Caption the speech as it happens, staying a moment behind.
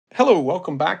Hello,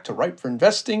 welcome back to Ripe for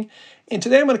Investing. And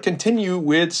today I'm going to continue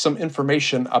with some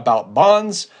information about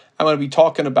bonds. I'm going to be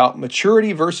talking about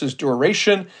maturity versus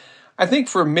duration. I think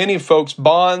for many folks,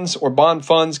 bonds or bond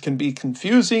funds can be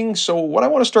confusing. So what I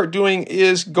want to start doing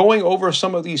is going over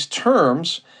some of these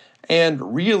terms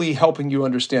and really helping you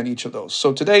understand each of those.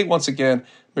 So today, once again,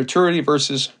 maturity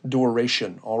versus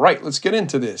duration. All right, let's get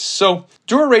into this. So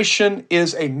duration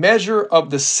is a measure of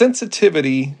the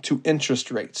sensitivity to interest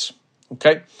rates.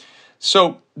 Okay,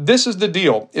 so this is the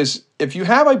deal, is if you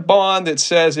have a bond that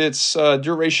says its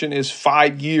duration is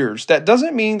 5 years, that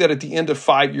doesn't mean that at the end of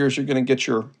 5 years, you're going to get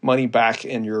your money back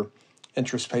and your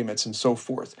interest payments and so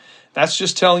forth. That's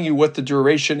just telling you what the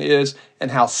duration is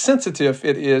and how sensitive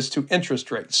it is to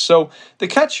interest rates. So the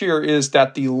catch here is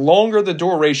that the longer the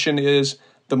duration is,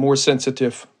 the more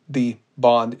sensitive the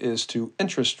bond is to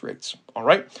interest rates. All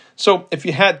right. So if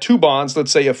you had two bonds,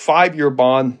 let's say a 5-year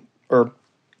bond or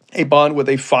a bond with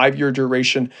a 5-year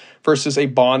duration versus a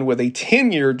bond with a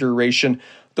 10-year duration,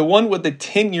 the one with the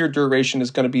 10-year duration is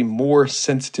going to be more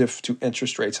sensitive to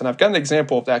interest rates. And I've got an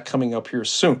example of that coming up here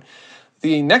soon.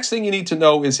 The next thing you need to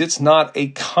know is it's not a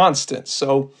constant.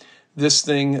 So this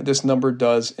number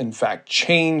does in fact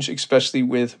change, especially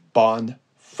with bond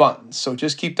funds. So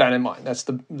just keep that in mind. That's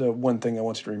the one thing I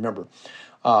want you to remember.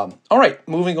 All right,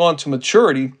 moving on to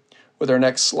maturity with our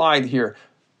next slide here.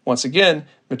 Once again,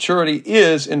 maturity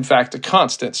is, in fact, a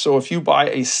constant. So if you buy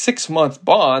a 6-month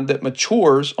bond that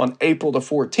matures on April the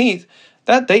 14th,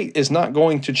 that date is not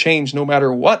going to change no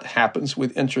matter what happens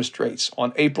with interest rates.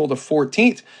 On April the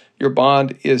 14th, your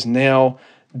bond is now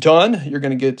done. You're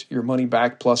going to get your money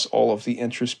back plus all of the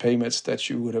interest payments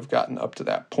that you would have gotten up to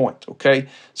that point, okay?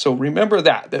 So remember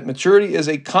that maturity is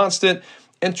a constant.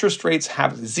 Interest rates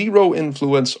have zero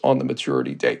influence on the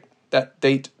maturity date. That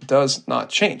date does not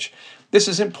change. This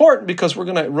is important because we're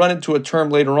going to run into a term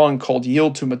later on called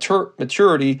yield to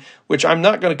maturity, which I'm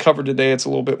not going to cover today. It's a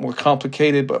little bit more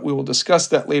complicated, but we will discuss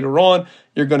that later on.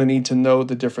 You're going to need to know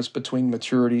the difference between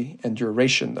maturity and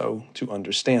duration, though, to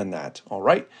understand that. All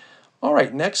right. All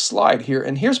right, next slide here.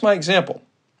 And here's my example.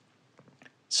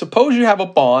 Suppose you have a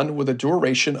bond with a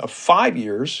duration of 5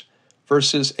 years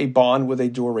versus a bond with a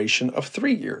duration of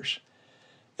 3 years.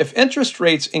 If interest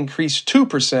rates increase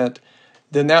 2%,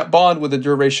 then that bond with a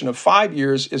duration of 5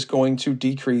 years is going to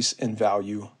decrease in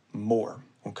value more,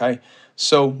 okay?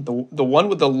 So the one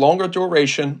with the longer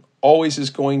duration always is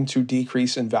going to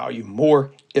decrease in value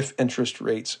more if interest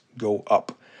rates go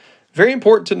up. Very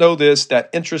important to know this, that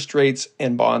interest rates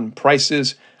and bond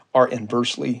prices are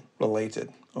inversely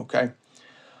related, okay?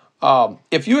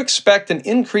 If you expect an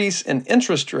increase in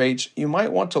interest rates, you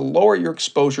might want to lower your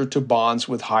exposure to bonds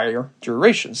with higher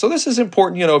duration. So this is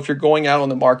important, if you're going out on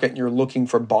the market and you're looking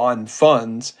for bond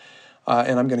funds,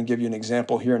 and I'm going to give you an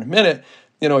example here in a minute,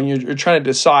 and you're trying to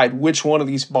decide which one of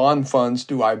these bond funds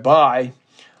do I buy.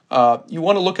 You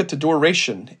want to look at the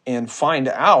duration and find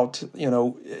out,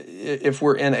 if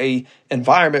we're in a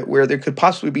environment where there could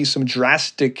possibly be some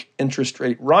drastic interest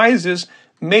rate rises.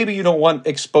 Maybe you don't want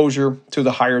exposure to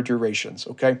the higher durations,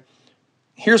 okay?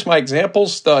 Here's my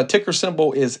examples. The ticker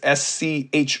symbol is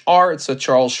SCHR. It's a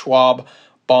Charles Schwab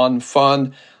bond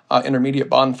fund, intermediate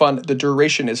bond fund. The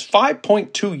duration is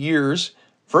 5.2 years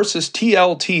versus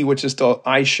TLT, which is the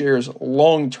iShares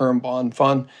long-term bond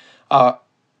fund, a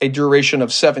duration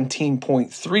of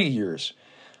 17.3 years.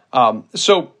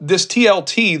 So this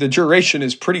TLT, the duration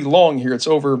is pretty long here. It's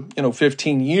over,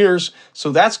 15 years.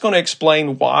 So that's going to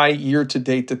explain why year to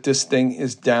date that this thing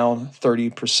is down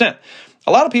 30%.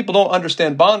 A lot of people don't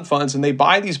understand bond funds and they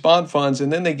buy these bond funds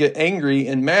and then they get angry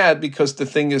and mad because the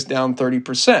thing is down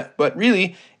 30%. But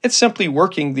really, it's simply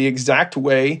working the exact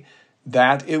way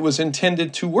that it was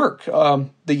intended to work. The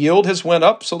yield has went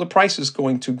up, so the price is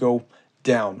going to go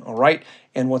down, all right?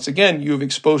 And once again, you've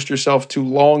exposed yourself to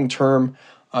long-term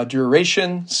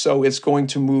duration, so it's going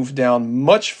to move down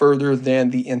much further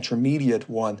than the intermediate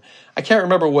one. I can't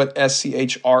remember what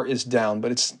SCHR is down,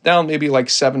 but it's down maybe like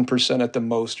 7% at the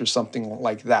most or something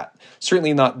like that.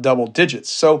 Certainly not double digits.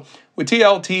 So with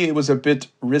TLT, it was a bit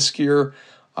riskier,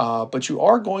 but you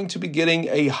are going to be getting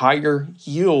a higher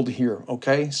yield here,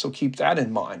 okay? So keep that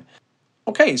in mind.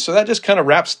 Okay, so that just kind of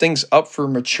wraps things up for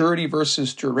maturity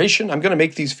versus duration. I'm going to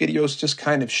make these videos just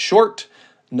kind of short.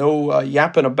 No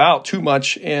yapping about too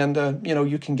much, and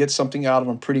you can get something out of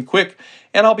them pretty quick.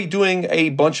 And I'll be doing a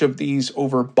bunch of these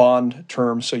over bond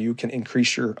terms so you can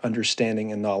increase your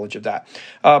understanding and knowledge of that.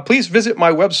 Please visit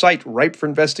my website, Ripe for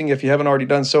Investing, if you haven't already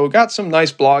done so. Got some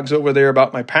nice blogs over there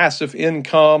about my passive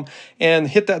income, and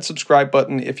hit that subscribe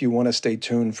button if you want to stay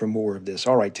tuned for more of this.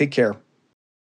 All right, take care.